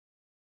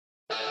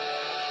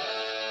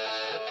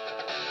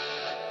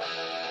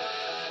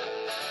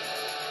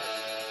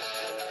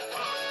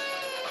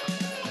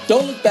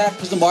Don't look back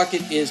because the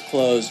market is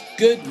closed.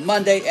 Good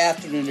Monday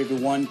afternoon,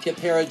 everyone. Kip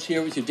Herriage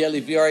here with your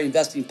daily VRA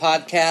investing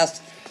podcast.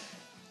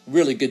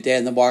 Really good day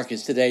in the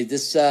markets today.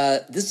 This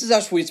is our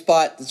sweet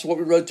spot. This is what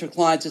we wrote to our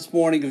clients this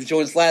morning. If you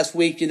joined us last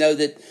week, you know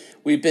that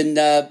we've been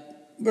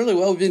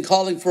we've been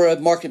calling for a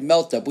market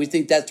melt-up. We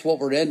think that's what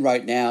we're in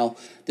right now.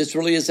 This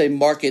really is a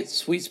market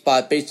sweet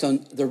spot based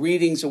on the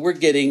readings that we're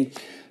getting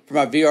from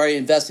our VRA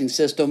investing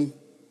system.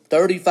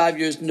 35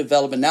 years in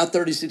development, now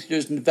 36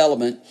 years in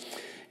development.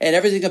 And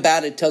everything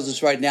about it tells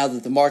us right now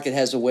that the market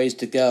has a ways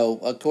to go.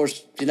 Of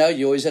course,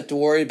 you always have to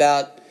worry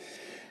about,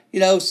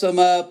 some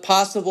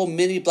possible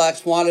mini black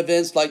swan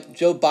events like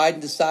Joe Biden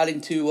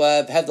deciding to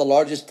have the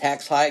largest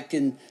tax hike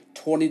in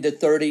 20 to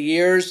 30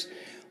 years,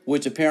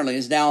 which apparently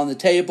is now on the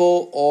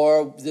table,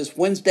 or this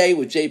Wednesday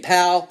with Jay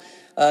Powell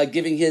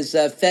giving his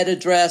Fed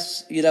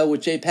address.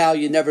 With Jay Powell,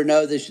 you never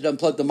know. They should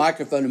unplug the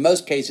microphone in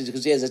most cases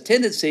because he has a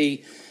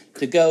tendency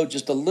to go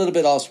just a little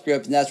bit off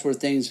script, and that's where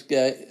things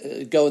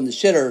go in the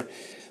shitter.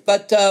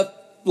 But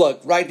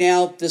look, right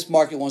now, this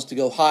market wants to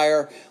go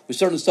higher. We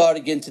certainly saw it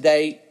again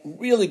today.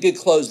 Really good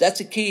close. That's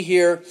a key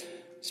here.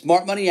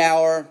 Smart money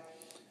hour.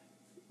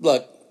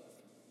 Look,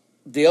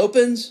 the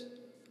opens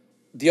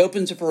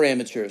are for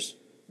amateurs.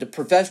 The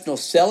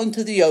professionals sell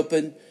into the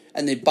open,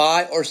 and they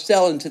buy or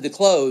sell into the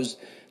close,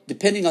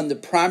 depending on the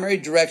primary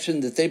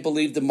direction that they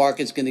believe the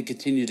market's going to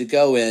continue to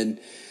go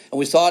in. And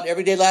we saw it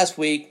every day last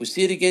week. We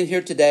see it again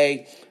here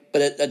today.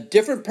 But a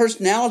different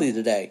personality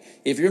today.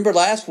 If you remember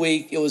last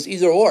week, it was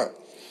either or.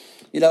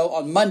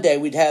 On Monday,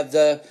 we'd have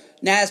the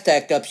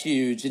NASDAQ up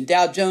huge and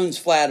Dow Jones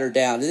flat or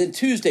down. And then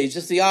Tuesday,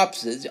 just the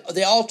opposite.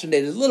 They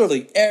alternated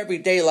literally every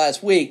day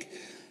last week.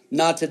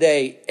 Not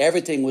today.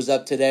 Everything was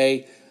up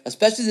today,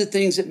 especially the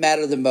things that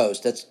matter the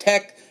most. That's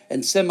tech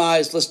and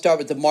semis. Let's start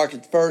with the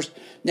market first.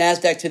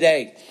 NASDAQ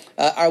today,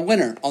 our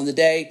winner on the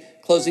day,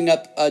 closing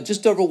up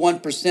just over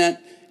 1%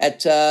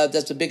 at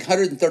that's a big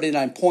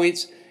 139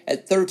 points.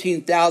 At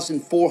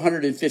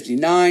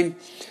 13,459.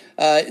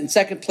 In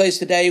second place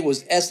today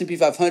was S&P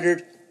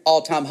 500,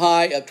 all-time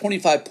high, up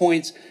 25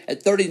 points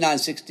at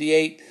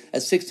 3968,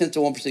 at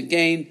 0.6%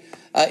 gain.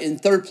 In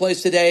third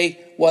place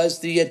today was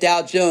the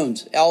Dow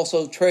Jones,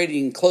 also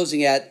trading,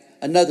 closing at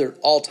another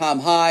all-time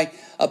high,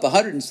 up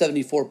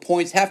 174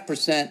 points,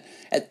 0.5%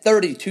 at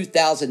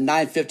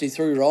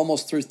 32,953. We're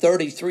almost through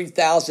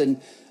 33,000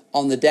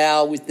 on the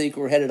Dow. We think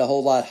we're headed a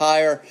whole lot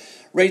higher.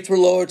 Rates were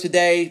lower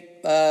today.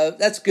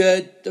 That's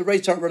good. The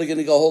rates aren't really going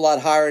to go a whole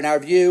lot higher in our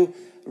view.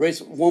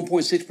 Rates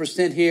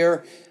 1.6%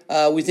 here.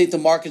 We think the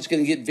market's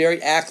going to get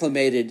very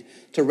acclimated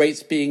to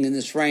rates being in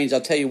this range.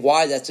 I'll tell you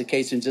why that's the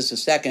case in just a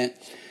second.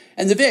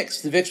 And the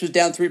VIX was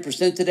down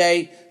 3%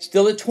 today,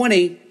 still at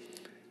 20.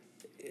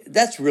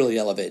 That's really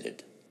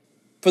elevated.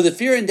 For the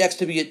fear index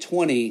to be at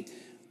 20,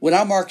 when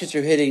our markets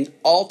are hitting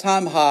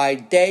all-time high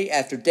day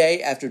after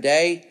day after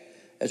day,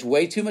 there's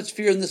way too much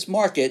fear in this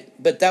market,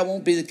 but that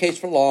won't be the case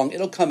for long.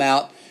 It'll come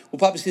out. We'll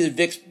probably see the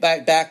VIX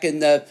back in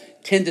the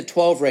 10 to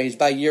 12 range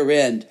by year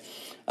end.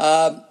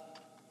 But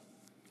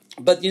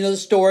the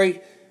story,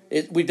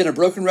 we've been a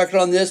broken record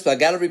on this, but I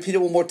got to repeat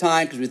it one more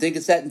time because we think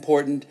it's that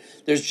important.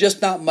 There's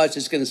just not much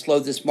that's going to slow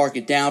this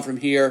market down from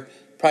here.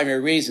 Primary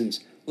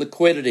reasons: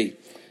 liquidity.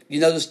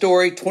 The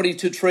story,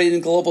 $22 trillion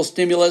in global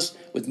stimulus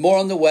with more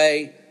on the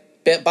way.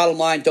 Bottom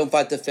line, don't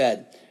fight the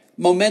Fed.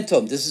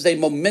 Momentum. This is a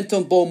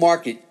momentum bull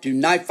market.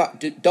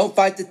 Don't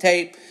fight the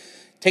tape.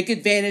 Take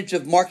advantage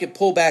of market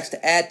pullbacks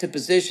to add to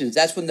positions.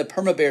 That's when the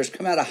perma bears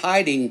come out of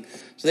hiding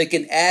so they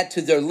can add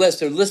to their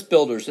list. They're list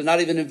builders. They're not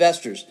even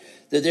investors.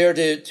 They're there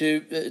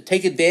to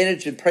take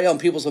advantage and prey on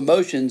people's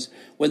emotions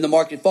when the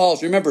market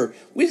falls. Remember,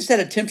 we just had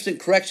a 10%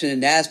 correction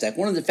in NASDAQ,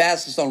 one of the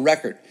fastest on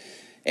record.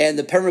 And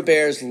the perma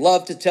bears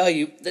love to tell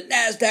you that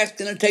NASDAQ's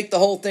going to take the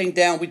whole thing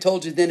down. We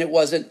told you then it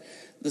wasn't.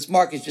 This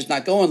market's just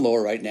not going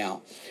lower right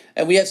now.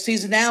 And we have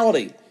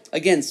seasonality.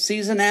 Again,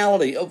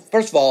 seasonality.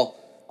 First of all,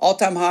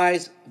 all-time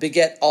highs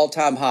beget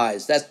all-time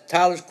highs. That's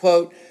Tyler's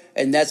quote,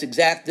 and that's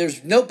exact.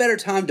 There's no better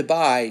time to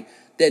buy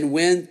than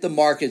when the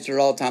markets are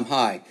all-time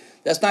high.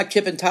 That's not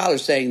Kip and Tyler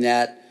saying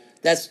that.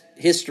 That's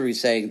history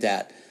saying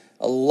that.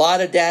 A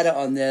lot of data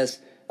on this.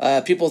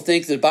 People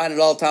think they're buying at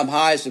all-time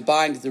highs. They're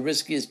buying at the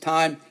riskiest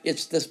time.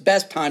 It's the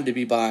best time to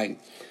be buying.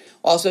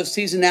 Also,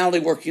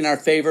 seasonality working in our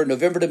favor.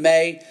 November to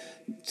May,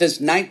 since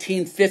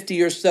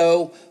 1950 or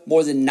so,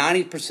 more than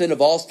 90%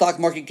 of all stock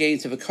market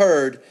gains have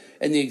occurred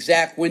in the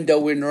exact window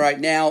we're in right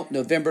now,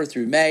 November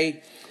through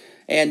May.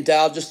 And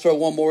I'll just throw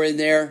one more in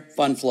there,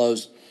 fund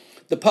flows.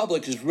 The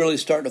public is really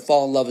starting to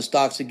fall in love with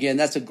stocks again.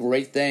 That's a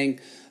great thing.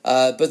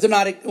 But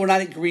we're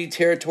not in greed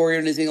territory or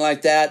anything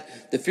like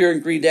that. The fear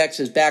and greed index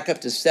is back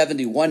up to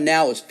 71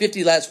 now. It was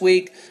 50 last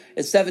week.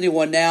 It's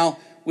 71 now.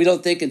 We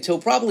don't think until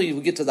probably we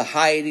get to the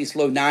high 80s,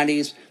 low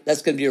 90s,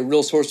 that's going to be a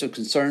real source of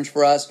concerns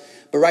for us.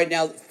 But right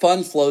now,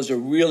 fund flows are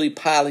really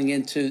piling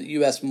into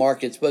U.S.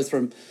 markets, both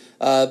from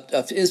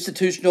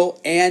institutional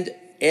and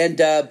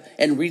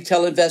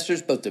retail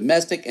investors, both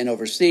domestic and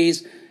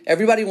overseas.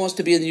 Everybody wants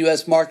to be in the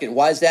U.S. market.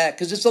 Why is that?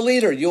 Because it's a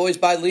leader. You always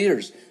buy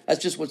leaders.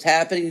 That's just what's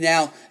happening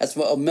now. That's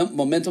a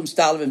momentum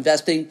style of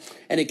investing,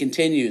 and it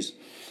continues.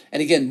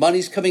 And again,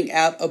 money's coming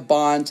out of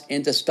bonds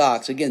into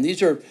stocks. Again,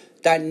 these are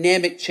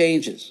dynamic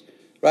changes,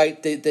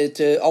 right?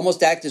 They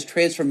almost act as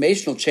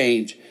transformational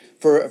change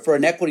for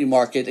an equity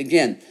market.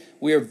 Again,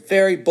 we are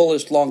very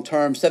bullish long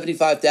term.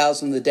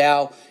 75,000 in the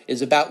Dow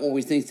is about what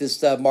we think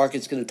this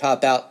market's going to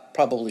top out,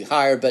 probably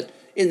higher, but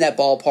in that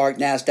ballpark.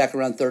 NASDAQ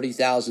around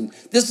 30,000.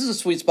 This is a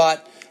sweet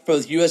spot for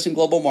both U.S. and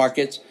global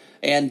markets.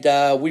 And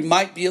we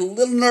might be a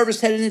little nervous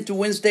heading into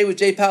Wednesday with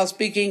Jay Powell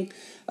speaking,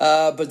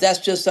 but that's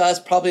just us.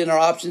 Probably in our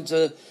options,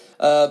 in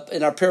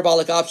our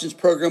parabolic options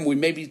program, we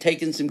may be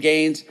taking some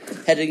gains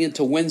heading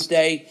into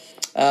Wednesday.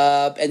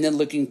 And then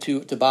looking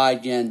to buy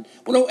again.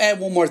 I want to add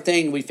one more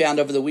thing we found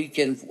over the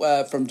weekend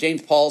from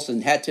James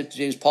Paulson. Hat tip to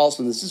James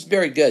Paulson. This is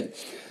very good.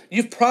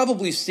 You've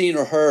probably seen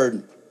or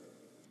heard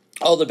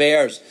all the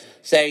bears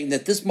saying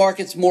that this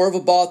market's more of a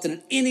bought than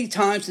at any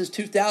time since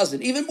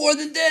 2000, even more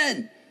than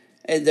then.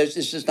 And it's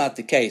just not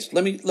the case.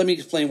 Let me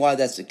explain why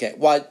that's the case.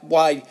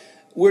 Why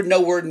we're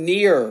nowhere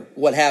near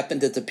what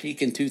happened at the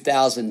peak in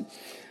 2000.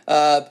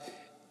 At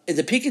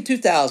the peak in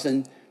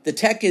 2000. The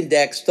tech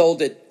index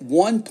sold at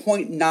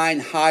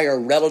 1.9 higher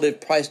relative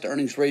price to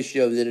earnings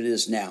ratio than it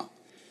is now.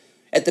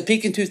 At the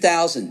peak in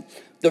 2000,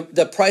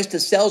 the price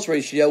to sales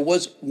ratio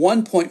was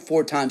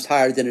 1.4 times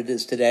higher than it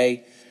is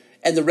today,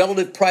 and the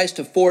relative price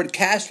to forward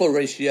cash flow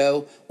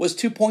ratio was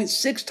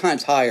 2.6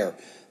 times higher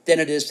than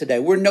it is today.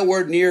 We're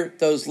nowhere near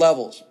those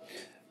levels.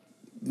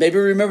 Maybe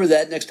remember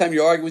that next time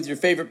you're arguing with your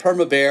favorite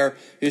perma bear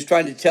who's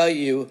trying to tell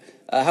you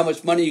how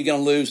much money you're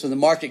going to lose when the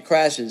market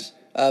crashes.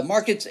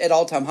 Markets at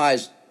all-time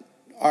highs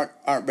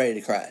aren't ready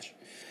to crash.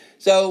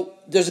 So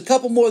there's a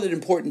couple more that are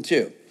important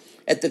too.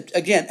 At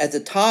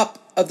the top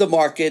of the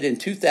market in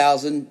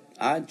 2000,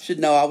 I should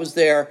know I was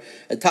there.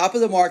 At the top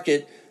of the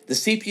market, the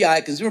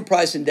CPI, Consumer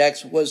Price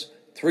Index, was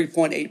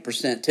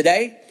 3.8%.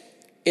 Today,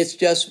 it's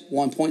just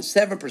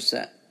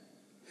 1.7%.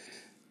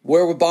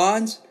 Where were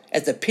bonds?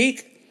 At the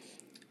peak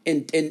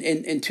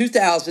in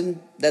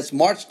 2000, that's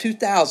March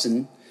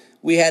 2000,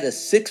 we had a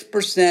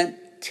 6%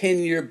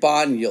 10-year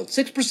bond yield.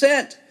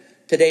 6%.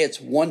 Today, it's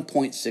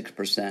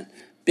 1.6%.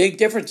 Big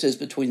differences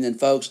between them,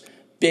 folks.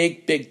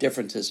 Big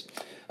differences.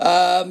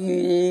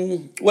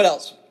 What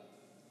else?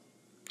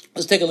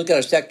 Let's take a look at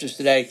our sectors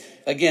today.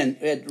 Again,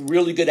 we had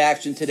really good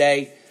action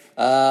today.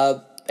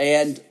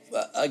 Again,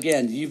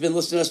 you've been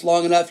listening to us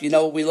long enough. You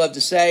know what we love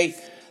to say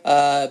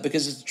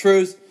because it's the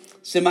truth.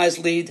 Semis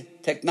lead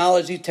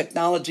technology.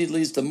 Technology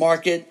leads the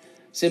market.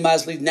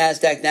 Semis lead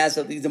NASDAQ.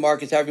 NASDAQ leads the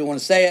markets, however you want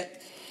to say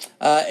it.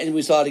 And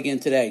we saw it again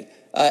today.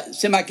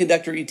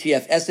 Semiconductor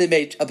ETF,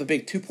 SMH up a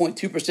big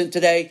 2.2%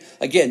 today.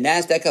 Again,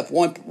 NASDAQ up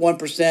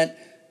 1%.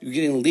 You're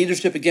getting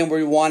leadership again where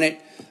you want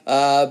it.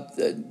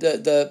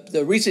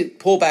 The recent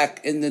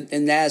pullback in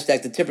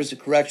NASDAQ, the 10%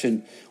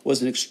 correction,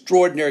 was an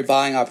extraordinary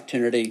buying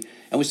opportunity.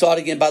 And we saw it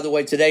again, by the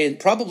way, today. And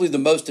probably the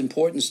most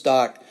important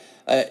stock,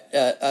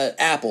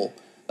 Apple.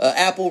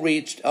 Apple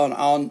reached on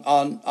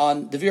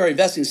the VR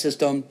investing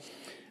system,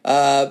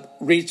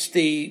 reached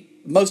the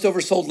most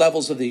oversold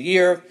levels of the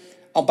year.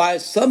 By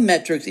some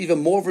metrics,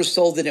 even more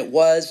oversold than it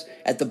was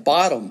at the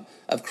bottom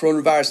of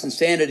coronavirus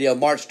insanity on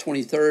March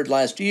 23rd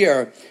last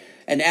year.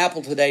 And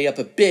Apple today up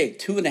a big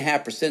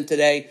 2.5%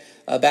 today,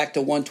 back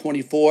to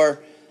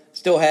 124.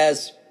 Still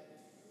has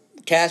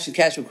cash and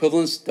cash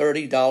equivalents,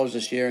 $30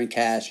 a share in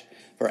cash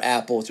for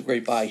Apple. It's a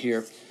great buy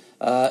here,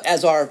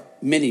 as are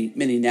many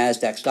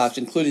NASDAQ stocks,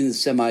 including the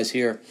semis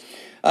here.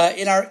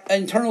 In our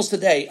internals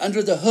today,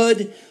 under the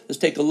hood, let's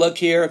take a look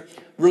here.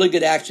 Really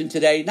good action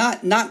today.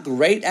 Not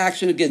great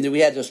action. Again, we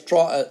had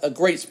a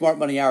great smart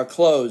money hour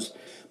close,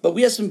 but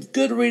we had some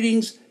good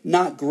readings.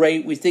 Not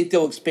great. We think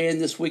they'll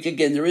expand this week.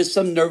 Again, there is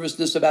some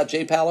nervousness about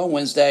Jay Powell on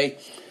Wednesday.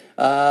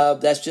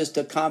 That's just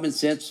a common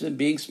sense and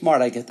being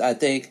smart, I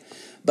think.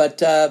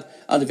 But on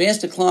advanced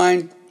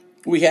decline,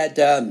 we had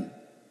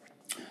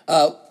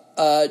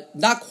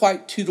not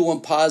quite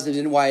 2-to-1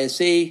 positive in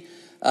NYSE.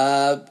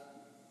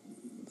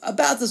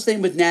 About the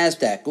same with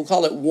NASDAQ. We'll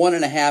call it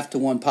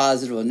 1.5-to-1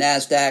 positive on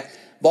NASDAQ.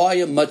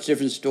 Volume, much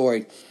different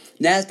story.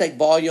 NASDAQ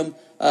volume,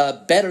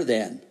 better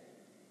than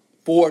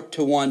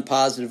 4-to-1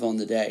 positive on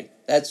the day.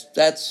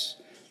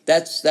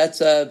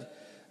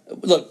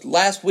 Look,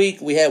 last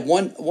week we had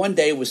one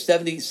day was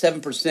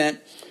 77%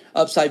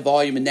 upside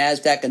volume in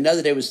NASDAQ.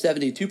 Another day was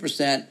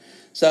 72%.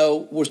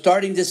 So we're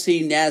starting to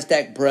see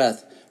NASDAQ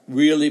breadth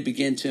really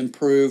begin to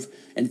improve,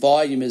 and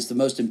volume is the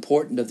most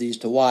important of these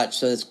to watch.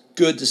 So it's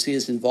good to see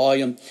us in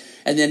volume.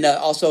 And then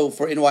also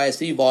for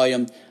NYSE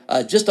volume,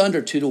 just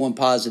under 2-to-1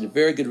 positive.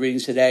 Very good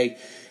readings today.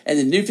 And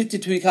the new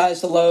 52-week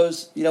highs to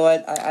lows, you know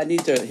what? I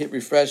need to hit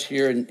refresh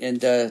here and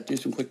do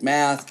some quick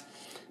math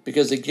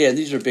because, again,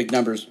 these are big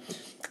numbers.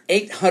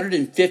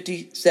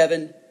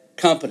 857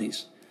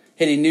 companies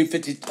hitting new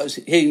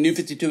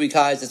 52-week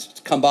highs.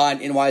 That's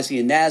combined NYSE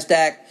and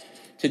NASDAQ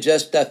to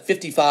just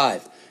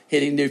 55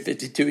 hitting new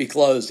 52-week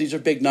lows. These are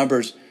big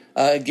numbers.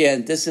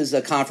 Again, this is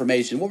a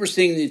confirmation. What we're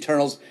seeing in the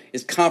internals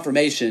is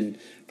confirmation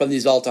from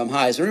these all-time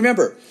highs. And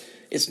remember,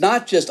 it's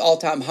not just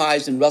all-time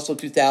highs in Russell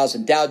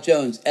 2000, Dow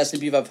Jones,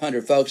 S&P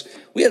 500, folks.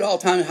 We had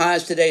all-time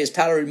highs today, as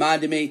Tyler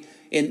reminded me,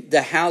 in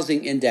the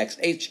housing index,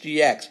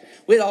 HGX.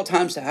 We had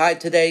all-time high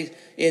today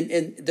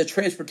in the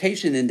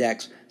transportation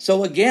index.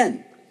 So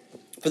again,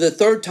 for the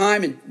fifth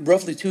time in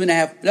roughly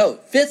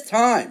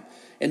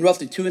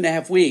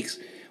 2.5 weeks,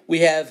 we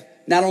have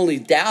not only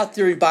Dow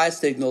theory buy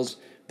signals,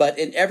 but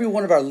in every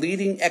one of our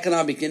leading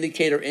economic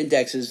indicator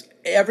indexes,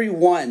 every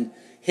one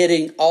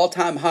hitting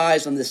all-time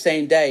highs on the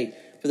same day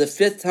for the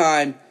fifth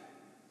time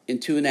in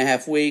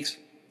 2.5 weeks.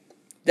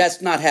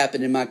 That's not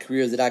happened in my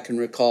career that I can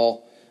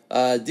recall.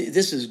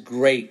 This is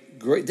great.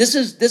 This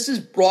is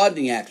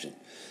broadening action.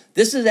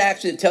 This is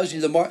action that tells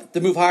you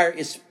the move higher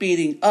is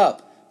speeding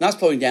up, not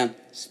slowing down,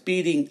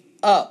 speeding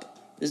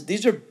up.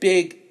 These are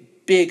big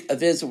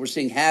events that we're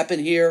seeing happen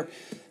here.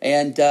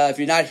 And if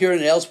you're not hearing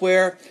it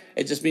elsewhere,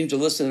 it just means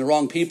you're listening to the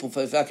wrong people,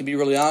 if I can be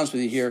really honest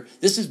with you here.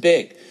 This is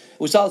big.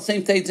 We saw the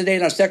same thing today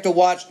in our sector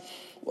watch.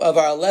 Of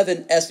our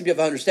 11 S&P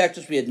 500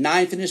 sectors, we had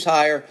 9 finish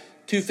higher,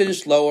 2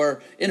 finished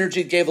lower.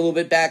 Energy gave a little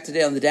bit back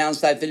today on the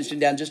downside, finishing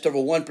down just over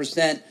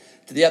 1%.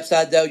 To the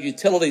upside, though,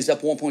 utilities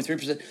up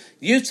 1.3%.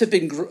 Utes have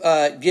been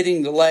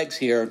getting the legs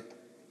here,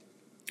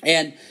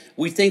 and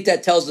we think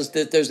that tells us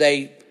that there's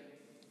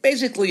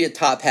basically a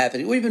top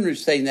happening. We've been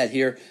saying that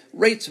here.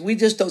 Rates, we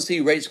just don't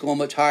see rates going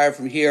much higher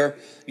from here.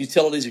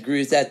 Utilities agree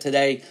with that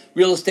today.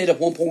 Real estate up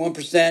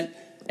 1.1%.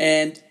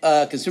 And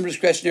consumer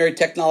discretionary,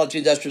 technology,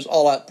 industrials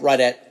all up right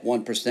at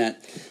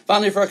 1%.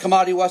 Finally, for our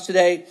commodity watch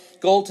today,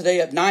 gold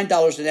today up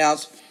 $9 an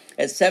ounce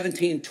at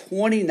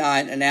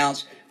 $17.29 an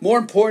ounce. More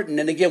important,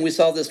 and again, we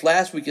saw this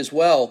last week as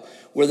well,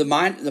 where the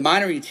minor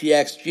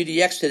ETX,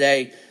 GDX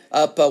today,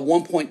 up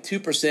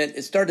 1.2%.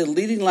 It started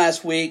leading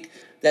last week.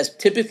 That's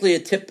typically a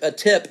tip,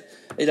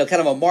 kind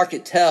of a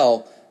market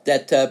tell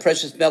that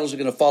precious metals are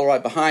going to follow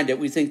right behind it.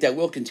 We think that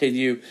will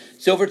continue.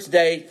 Silver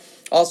today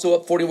also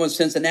up 41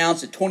 cents an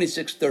ounce at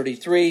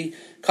 $26.33.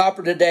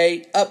 Copper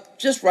today up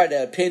just right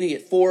at a penny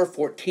at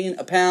 $4.14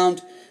 a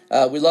pound.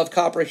 We love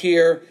copper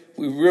here.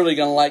 We're really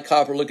going to like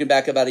copper looking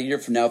back about a year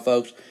from now,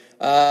 folks.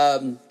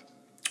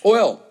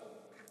 Oil,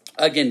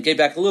 again, gave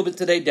back a little bit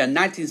today, down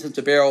 19 cents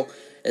a barrel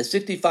at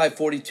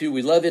 $65.42.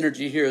 We love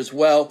energy here as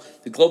well.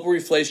 The global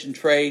reflation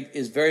trade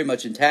is very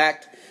much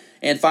intact.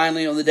 And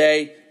finally on the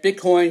day,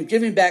 Bitcoin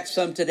giving back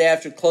some today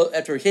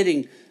after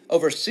hitting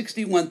over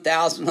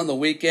 61,000 on the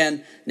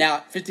weekend. Now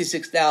at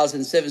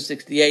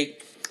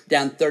 56,768,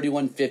 down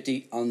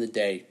 31.50 on the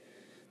day.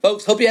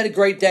 Folks, hope you had a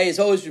great day. As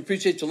always, we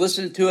appreciate you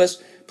listening to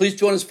us. Please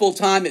join us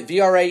full-time at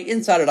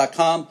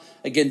VRAinsider.com.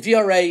 Again,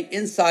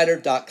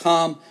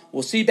 VRAinsider.com.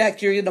 We'll see you back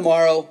here again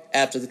tomorrow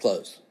after the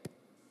close.